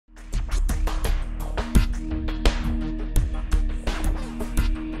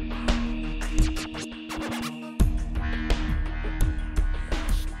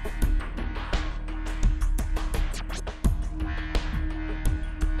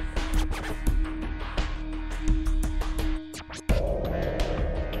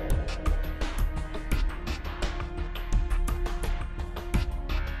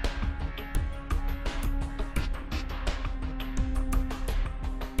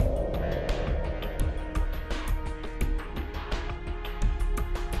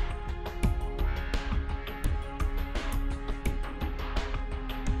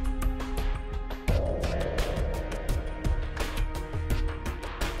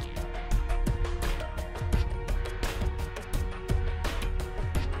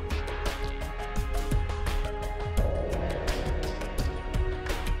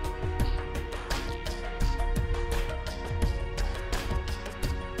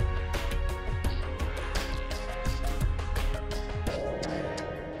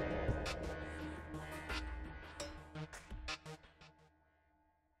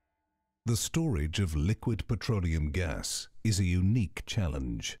The storage of liquid petroleum gas is a unique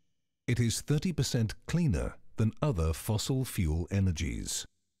challenge. It is 30% cleaner than other fossil fuel energies.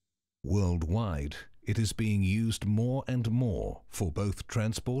 Worldwide, it is being used more and more for both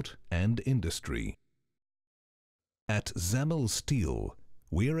transport and industry. At Zamil Steel,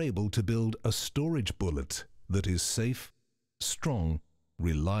 we are able to build a storage bullet that is safe, strong,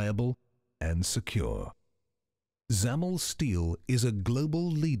 reliable, and secure. Zamil Steel is a global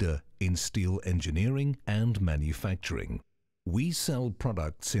leader in steel engineering and manufacturing. We sell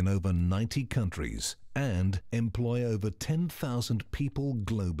products in over 90 countries and employ over 10,000 people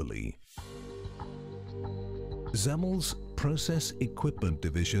globally. Zamil's Process Equipment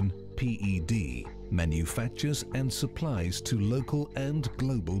Division, PED, manufactures and supplies to local and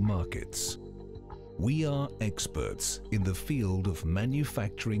global markets. We are experts in the field of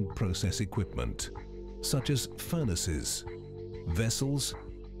manufacturing process equipment, such as furnaces, vessels,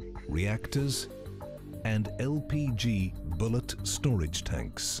 reactors, and LPG bullet storage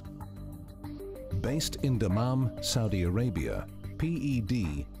tanks. Based in Dammam, Saudi Arabia,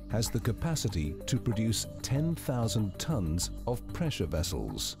 PED has the capacity to produce 10,000 tons of pressure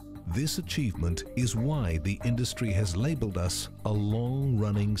vessels. This achievement is why the industry has labeled us a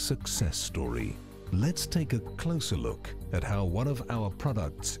long-running success story. Let's take a closer look at how one of our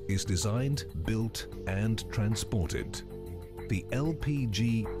products is designed, built, and transported. The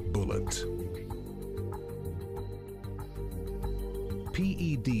LPG Bullet.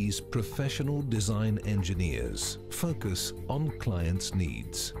 PED's professional design engineers focus on clients'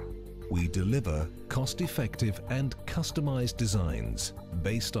 needs. We deliver cost-effective and customized designs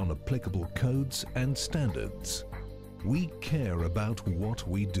based on applicable codes and standards. We care about what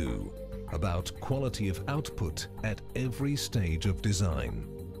we do, about quality of output at every stage of design.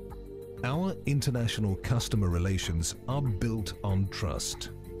 Our international customer relations are built on trust,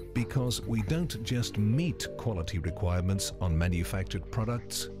 because we don't just meet quality requirements on manufactured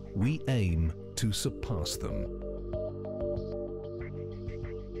products, we aim to surpass them.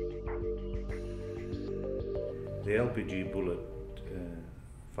 The LPG bullet,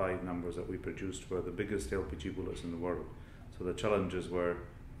 5 numbers that we produced were the biggest LPG bullets in the world. So the challenges were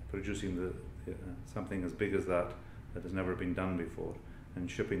producing something as big as that has never been done before, and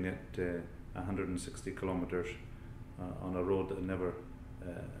shipping it 160 kilometers on a road that had never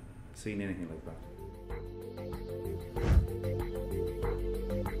seen anything like that.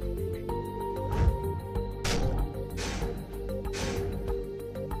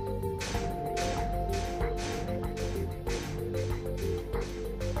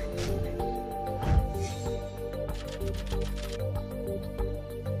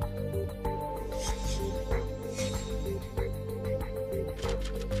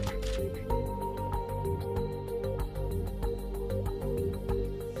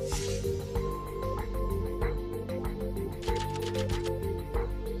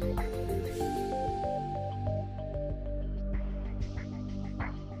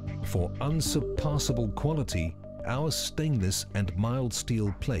 For unsurpassable quality, our stainless and mild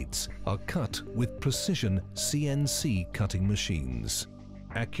steel plates are cut with precision CNC cutting machines,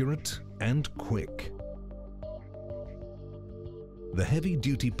 accurate and quick. The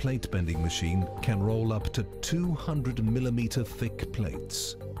heavy-duty plate bending machine can roll up to 200mm thick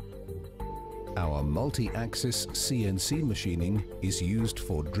plates. Our multi-axis CNC machining is used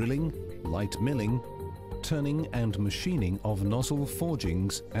for drilling, light milling, turning and machining of nozzle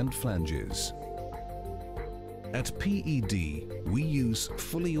forgings and flanges. At PED, we use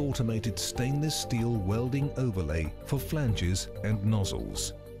fully automated stainless steel welding overlay for flanges and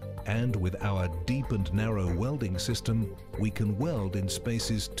nozzles. And with our deep and narrow welding system, we can weld in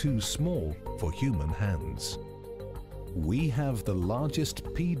spaces too small for human hands. We have the largest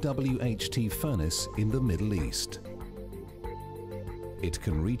PWHT furnace in the Middle East. It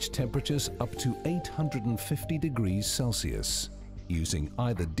can reach temperatures up to 850 degrees Celsius, using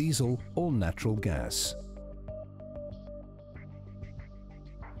either diesel or natural gas.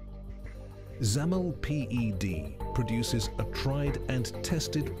 Zamil PED produces a tried and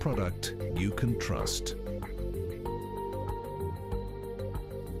tested product you can trust.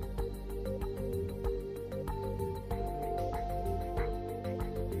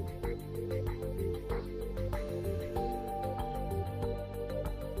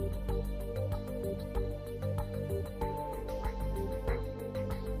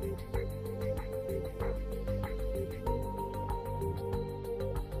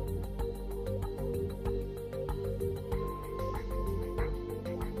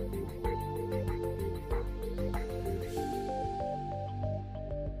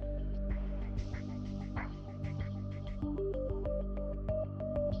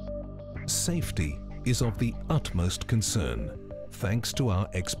 safety is of the utmost concern, thanks to our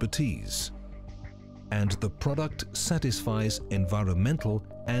expertise. And the product satisfies environmental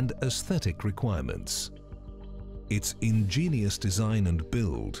and aesthetic requirements. Its ingenious design and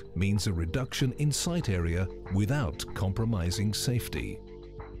build means a reduction in site area without compromising safety.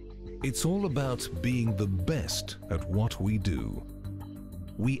 It's all about being the best at what we do.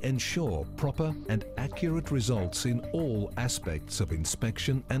 We ensure proper and accurate results in all aspects of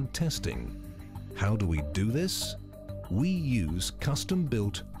inspection and testing. How do we do this? We use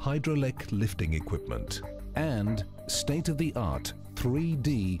custom-built hydraulic lifting equipment and state-of-the-art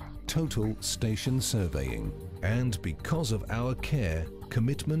 3D total station surveying. And because of our care,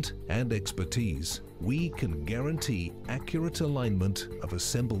 commitment and expertise, we can guarantee accurate alignment of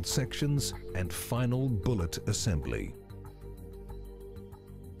assembled sections and final bullet assembly.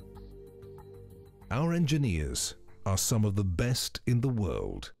 Our engineers are some of the best in the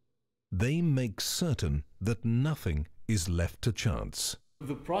world. They make certain that nothing is left to chance.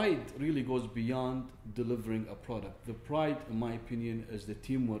 The pride really goes beyond delivering a product. The pride, in my opinion, is the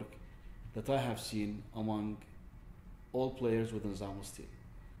teamwork that I have seen among all players within Zamil Steel.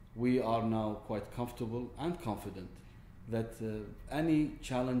 We are now quite comfortable and confident that any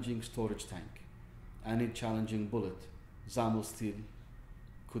challenging storage tank, any challenging bullet, Zamil Steel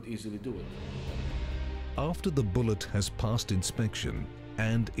could easily do it. After the bullet has passed inspection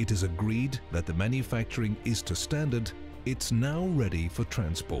and it is agreed that the manufacturing is to standard, it's now ready for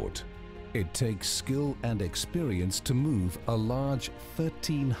transport. It takes skill and experience to move a large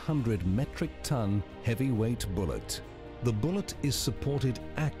 1,300 metric ton heavyweight bullet. The bullet is supported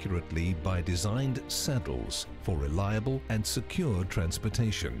accurately by designed saddles for reliable and secure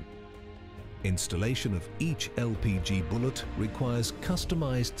transportation. Installation of each LPG bullet requires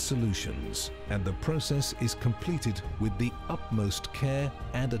customized solutions, and the process is completed with the utmost care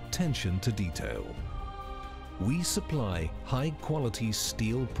and attention to detail. We supply high-quality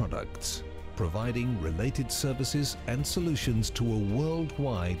steel products, providing related services and solutions to a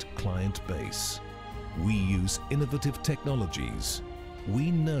worldwide client base. We use innovative technologies. We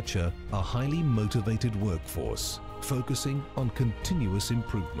nurture a highly motivated workforce, focusing on continuous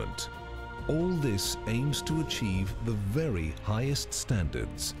improvement. All this aims to achieve the very highest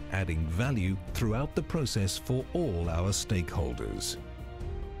standards, adding value throughout the process for all our stakeholders.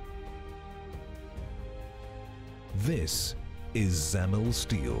 This is Zamil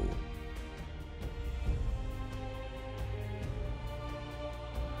Steel.